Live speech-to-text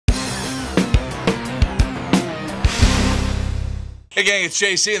Hey gang, it's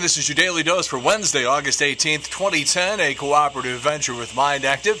JC and this is your Daily Dose for Wednesday, August 18th, 2010, a cooperative venture with Mind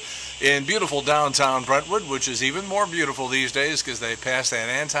Active in beautiful downtown Brentwood, which is even more beautiful these days because they passed that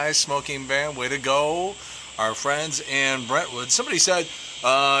anti-smoking ban. Way to go, our friends in Brentwood. Somebody said,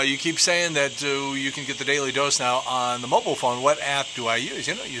 you keep saying that you can get the Daily Dose now on the mobile phone. What app do I use?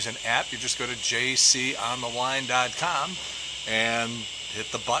 You don't use an app. You just go to jc'sdailydose.com and hit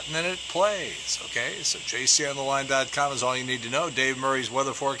the button and it plays. Okay, so jc'sdailydose.com is all you need to know. Dave Murray's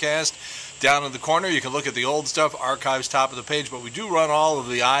weather forecast down in the corner. You can look at the old stuff, archives top of the page, but we do run all of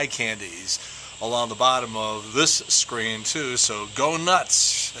the eye candies along the bottom of this screen too, so go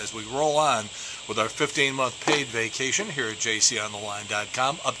nuts as we roll on with our 15-month paid vacation here at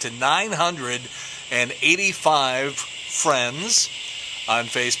jc'sdailydose.com. Up to 985 friends on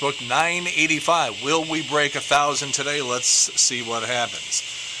Facebook. 985. Will we break 1,000 today? Let's see what happens.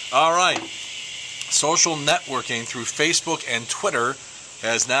 All right. Social networking through Facebook and Twitter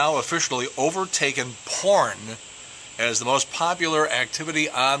has now officially overtaken porn as the most popular activity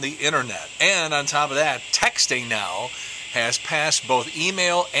on the internet. And on top of that, texting now has passed both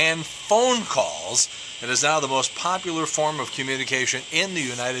email and phone calls. It is now the most popular form of communication in the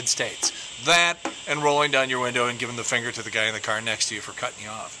United States. That and rolling down your window and giving the finger to the guy in the car next to you for cutting you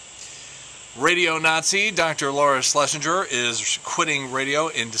off. Radio Nazi Dr. Laura Schlesinger is quitting radio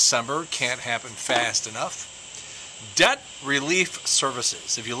in December. Can't happen fast enough. Debt relief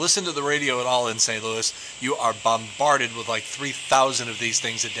services. If you listen to the radio at all in St. Louis, you are bombarded with like 3,000 of these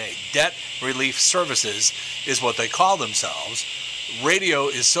things a day. Debt relief services is what they call themselves. Radio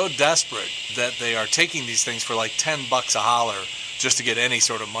is so desperate that they are taking these things for like $10 a holler just to get any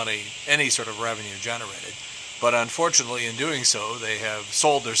sort of money, any sort of revenue generated. But unfortunately, in doing so, they have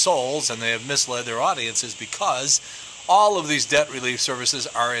sold their souls and they have misled their audiences because all of these debt relief services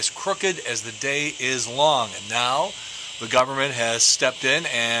are as crooked as the day is long. And now the government has stepped in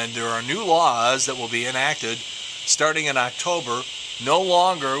and there are new laws that will be enacted starting in October. No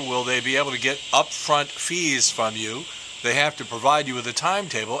longer will they be able to get upfront fees from you. They have to provide you with a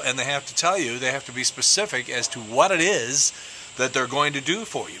timetable and they have to tell you, they have to be specific as to what it is that they're going to do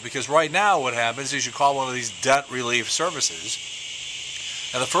for you. Because right now what happens is you call one of these debt relief services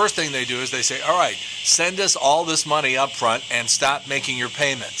and the first thing they do is they say, all right, send us all this money up front and stop making your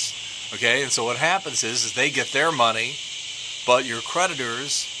payments. Okay, and so what happens is they get their money, but your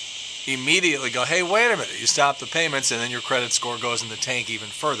creditors immediately go, hey, wait a minute, you stop the payments, and then your credit score goes in the tank even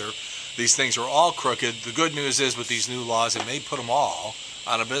further. These things are all crooked. The good news is with these new laws, it may put them all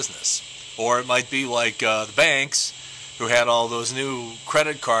out of business. Or it might be like the banks who had all those new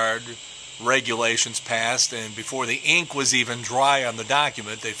credit card regulations passed, and before the ink was even dry on the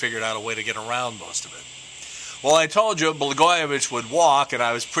document, they figured out a way to get around most of it. Well, I told you Blagojevich would walk, and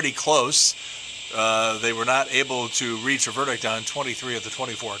I was pretty close. They were not able to reach a verdict on 23 of the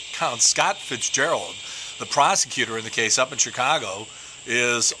 24 counts. Scott Fitzgerald, the prosecutor in the case up in Chicago,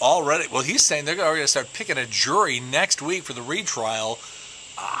 is already, well, he's saying they're going to start picking a jury next week for the retrial.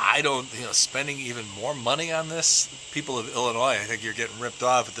 I don't, spending even more money on this? People of Illinois, I think you're getting ripped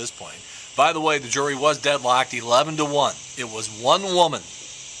off at this point. By the way, the jury was deadlocked 11-1. It was one woman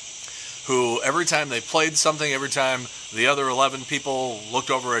who, every time they played something, every time the other 11 people looked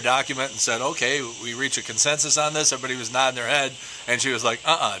over a document and said, okay, we reach a consensus on this, everybody was nodding their head, and she was like,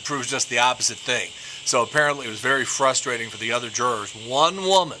 it proves just the opposite thing. So apparently it was very frustrating for the other jurors. One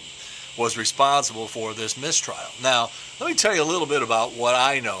woman was responsible for this mistrial. Now, let me tell you a little bit about what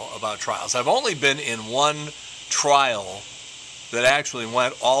I know about trials. I've only been in one trial that actually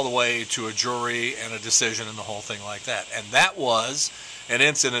went all the way to a jury and a decision and the whole thing like that. And that was an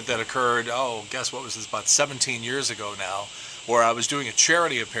incident that occurred, guess what was this, about 17 years ago now, where I was doing a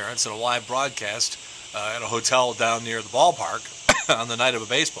charity appearance and a live broadcast at a hotel down near the ballpark on the night of a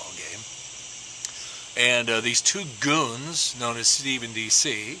baseball game. And these two goons, known as Steve and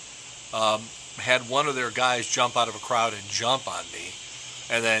DC, had one of their guys jump out of a crowd and jump on me.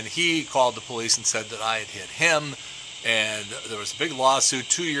 And then he called the police and said that I had hit him. And there was a big lawsuit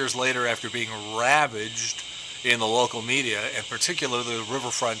 2 years later after being ravaged in the local media, and particularly the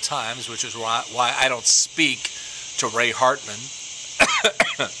Riverfront Times, which is why I don't speak to Ray Hartman.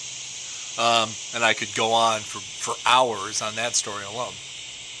 And I could go on for hours on that story alone.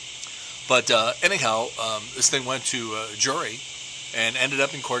 But anyhow, this thing went to a jury and ended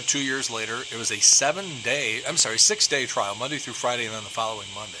up in court 2 years later. It was a 6-day trial, Monday through Friday, and then the following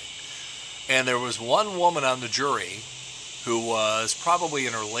Monday. And there was one woman on the jury who was probably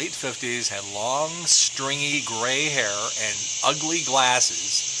in her late 50s, had long, stringy gray hair and ugly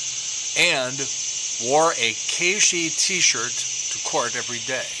glasses, and wore a Keishi t-shirt to court every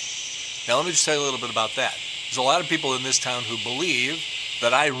day. Now let me just tell you a little bit about that. There's a lot of people in this town who believe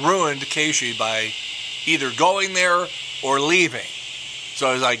that I ruined Casey by either going there or leaving. So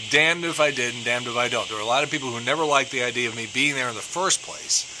I was like, damned if I did and damned if I don't. There were a lot of people who never liked the idea of me being there in the first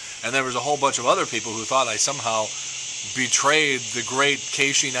place. And there was a whole bunch of other people who thought I somehow betrayed the great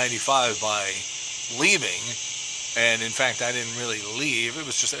KC95 by leaving. And in fact, I didn't really leave. It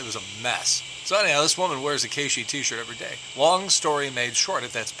was a mess. So anyhow, this woman wears a KC t-shirt every day. Long story made short,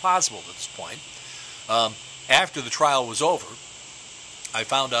 if that's possible at this point. After the trial was over, I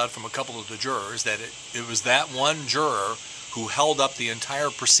found out from a couple of the jurors that it was that one juror who held up the entire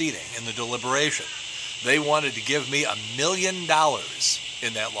proceeding in the deliberation. They wanted to give me $1 million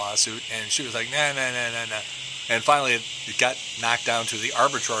in that lawsuit, and she was like, nah. And finally, it got knocked down to the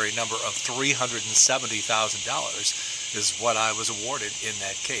arbitrary number of $370,000 is what I was awarded in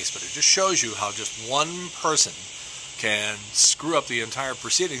that case. But it just shows you how just one person can screw up the entire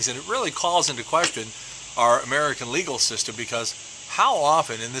proceedings, and it really calls into question our American legal system, because how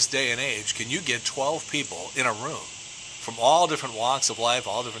often in this day and age can you get 12 people in a room from all different walks of life,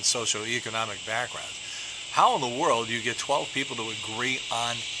 all different socioeconomic backgrounds? How in the world do you get 12 people to agree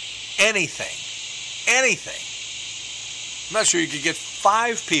on anything? Anything. I'm not sure you could get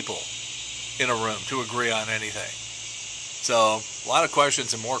 5 people in a room to agree on anything. So, a lot of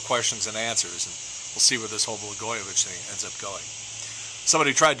questions and more questions than answers, and we'll see where this whole Blagojevich thing ends up going.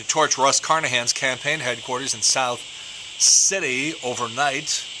 Somebody tried to torch Russ Carnahan's campaign headquarters in South City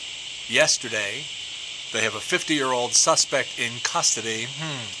overnight yesterday. They have a 50-year-old suspect in custody.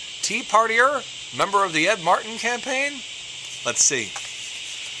 Tea partier? Member of the Ed Martin campaign? Let's see.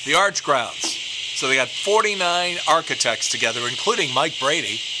 The Arch Grounds. So they got 49 architects together, including Mike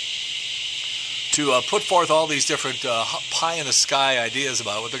Brady, to put forth all these different pie-in-the-sky ideas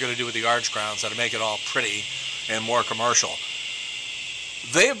about what they're going to do with the Arch Grounds, how to make it all pretty and more commercial.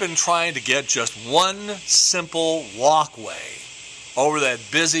 They have been trying to get just one simple walkway over that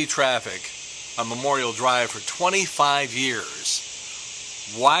busy traffic on Memorial Drive for 25 years.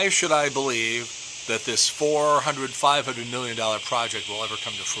 Why should I believe that this $500 million project will ever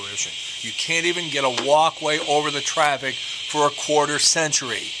come to fruition? You can't even get a walkway over the traffic for a quarter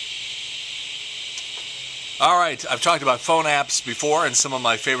century. All right, I've talked about phone apps before, and some of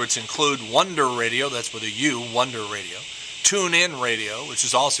my favorites include Wonder Radio, that's with a U, Wonder Radio. TuneIn Radio, which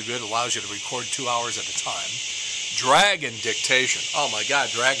is also good, allows you to record 2 hours at a time. Dragon Dictation. Oh my God,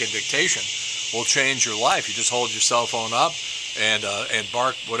 Dragon Dictation will change your life. You just hold your cell phone up and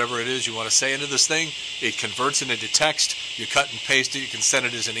bark whatever it is you want to say into this thing. It converts it into text. You cut and paste it. You can send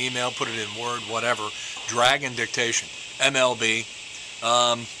it as an email, put it in Word, whatever. Dragon Dictation, MLB.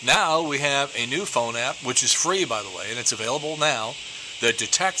 Now we have a new phone app, which is free, by the way, and it's available now, that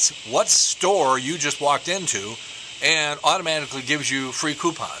detects what store you just walked into and automatically gives you free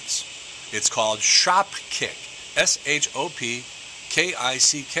coupons. It's called ShopKick, ShopKick.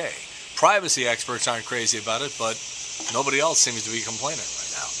 Privacy experts aren't crazy about it, but nobody else seems to be complaining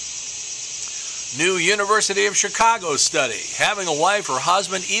right now. New University of Chicago study. Having a wife or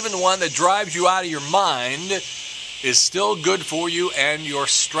husband, even one that drives you out of your mind, is still good for you and your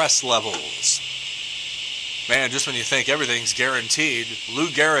stress levels. Man, just when you think everything's guaranteed, Lou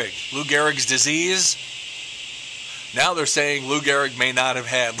Gehrig's disease. Now they're saying Lou Gehrig may not have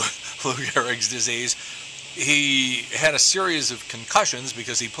had Lou Gehrig's disease. He had a series of concussions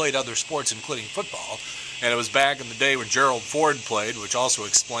because he played other sports, including football. And it was back in the day when Gerald Ford played, which also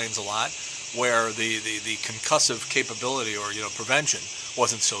explains a lot, where the concussive capability or prevention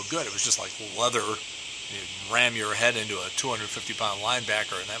wasn't so good. It was just like leather. You'd ram your head into a 250-pound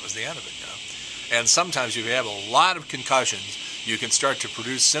linebacker, and that was the end of it. And sometimes if you have a lot of concussions, you can start to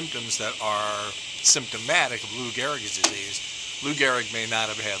produce symptoms that are symptomatic of Lou Gehrig's disease. Lou Gehrig may not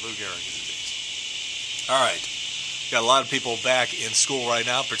have had Lou Gehrig's disease. All right. Got a lot of people back in school right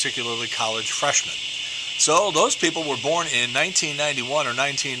now, particularly college freshmen. So those people were born in 1991 or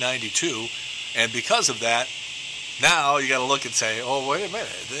 1992, and because of that, now you got to look and say, oh, wait a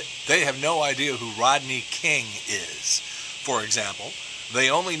minute. They have no idea who Rodney King is, for example. They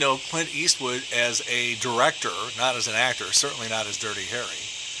only know Clint Eastwood as a director, not as an actor, certainly not as Dirty Harry.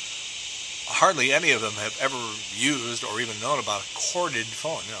 Hardly any of them have ever used or even known about a corded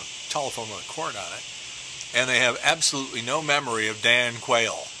phone, telephone with a cord on it. And they have absolutely no memory of Dan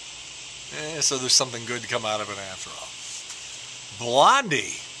Quayle. So there's something good to come out of it after all.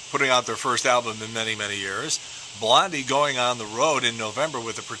 Blondie, putting out their first album in many, many years. Blondie going on the road in November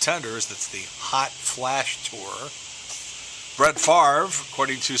with the Pretenders. That's the Hot Flash Tour. Brett Favre,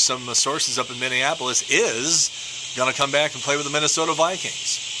 according to some sources up in Minneapolis, is going to come back and play with the Minnesota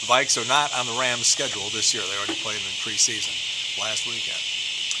Vikings. The Vikes are not on the Rams' schedule this year. They already played them in preseason last weekend.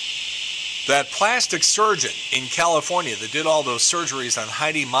 That plastic surgeon in California that did all those surgeries on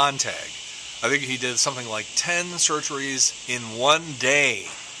Heidi Montag, I think he did something like 10 surgeries in one day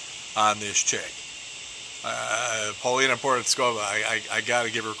on this chick. Paulina Portskova, I got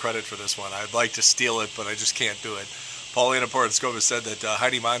to give her credit for this one. I'd like to steal it, but I just can't do it. Paulina Portskova said that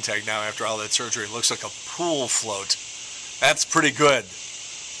Heidi Montag now, after all that surgery, looks like a pool float. That's pretty good.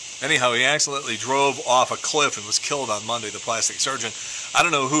 Anyhow, he accidentally drove off a cliff and was killed on Monday, the plastic surgeon. I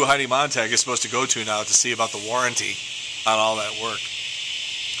don't know who Heidi Montag is supposed to go to now to see about the warranty on all that work.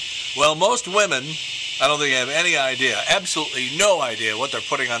 Well, most women, I don't think have any idea, absolutely no idea what they're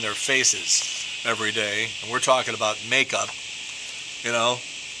putting on their faces every day. And we're talking about makeup. You know,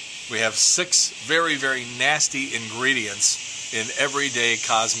 we have 6 very, very nasty ingredients in everyday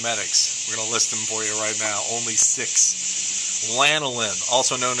cosmetics. We're going to list them for you right now. Only 6. Lanolin,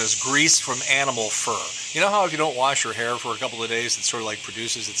 also known as grease from animal fur. You know how if you don't wash your hair for a couple of days, it sort of like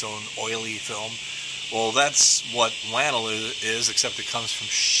produces its own oily film? Well, that's what lanolin is, except it comes from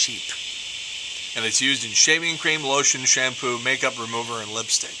sheep. And it's used in shaving cream, lotion, shampoo, makeup remover, and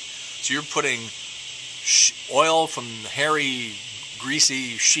lipstick. So you're putting oil from hairy,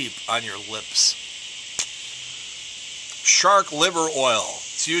 greasy sheep on your lips. Shark liver oil.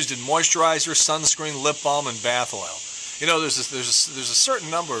 It's used in moisturizer, sunscreen, lip balm, and bath oil. You know, there's a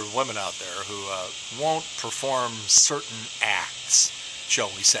certain number of women out there who won't perform certain acts, shall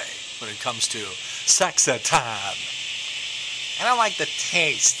we say, when it comes to sex at time. I don't like the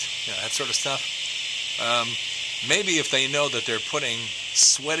taste, you know, that sort of stuff. Maybe if they know that they're putting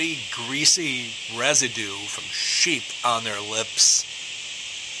sweaty, greasy residue from sheep on their lips,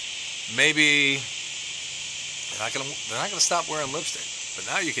 maybe they're not gonna stop wearing lipstick.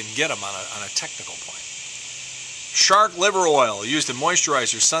 But now you can get them on a technical point. Shark liver oil, used in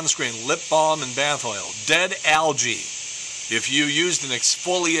moisturizer, sunscreen, lip balm, and bath oil. Dead algae. If you used an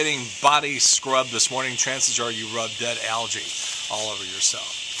exfoliating body scrub this morning, chances are you rubbed dead algae all over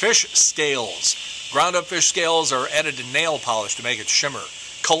yourself. Fish scales. Ground up fish scales are added to nail polish to make it shimmer.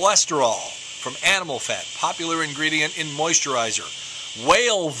 Cholesterol from animal fat, popular ingredient in moisturizer.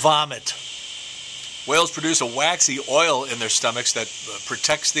 Whale vomit. Whales produce a waxy oil in their stomachs that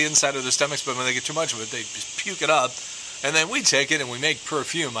protects the inside of their stomachs, but when they get too much of it, they just puke it up. And then we take it and we make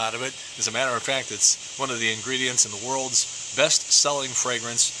perfume out of it. As a matter of fact, it's one of the ingredients in the world's best-selling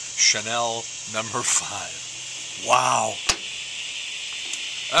fragrance, Chanel No. 5. Wow.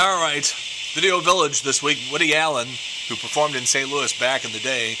 All right. Video Village this week. Woody Allen, who performed in St. Louis back in the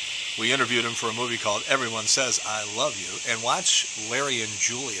day, we interviewed him for a movie called Everyone Says I Love You. And watch Larry and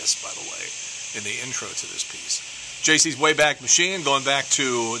Julius, by the way, in the intro to this piece. JC's Wayback Machine, going back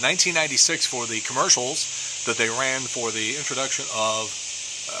to 1996 for the commercials that they ran for the introduction of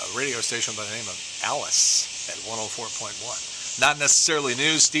a radio station by the name of Alice at 104.1. Not necessarily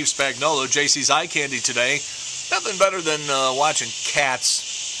news. Steve Spagnuolo, JC's Eye Candy today. Nothing better than watching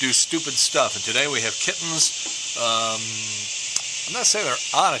cats do stupid stuff. And today we have kittens. I'm not saying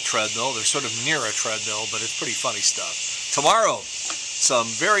they're on a treadmill. They're sort of near a treadmill, but it's pretty funny stuff. Tomorrow, some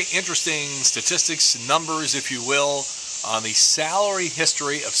very interesting statistics, numbers, if you will, on the salary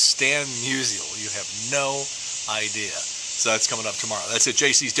history of Stan Musial. You have no idea. So that's coming up tomorrow. That's it,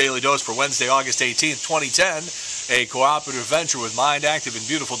 JC's Daily Dose for Wednesday, August 18th, 2010. A cooperative venture with Mind Active in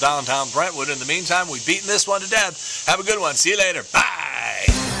beautiful downtown Brentwood. In the meantime, we've beaten this one to death. Have a good one. See you later.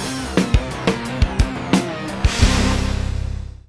 Bye.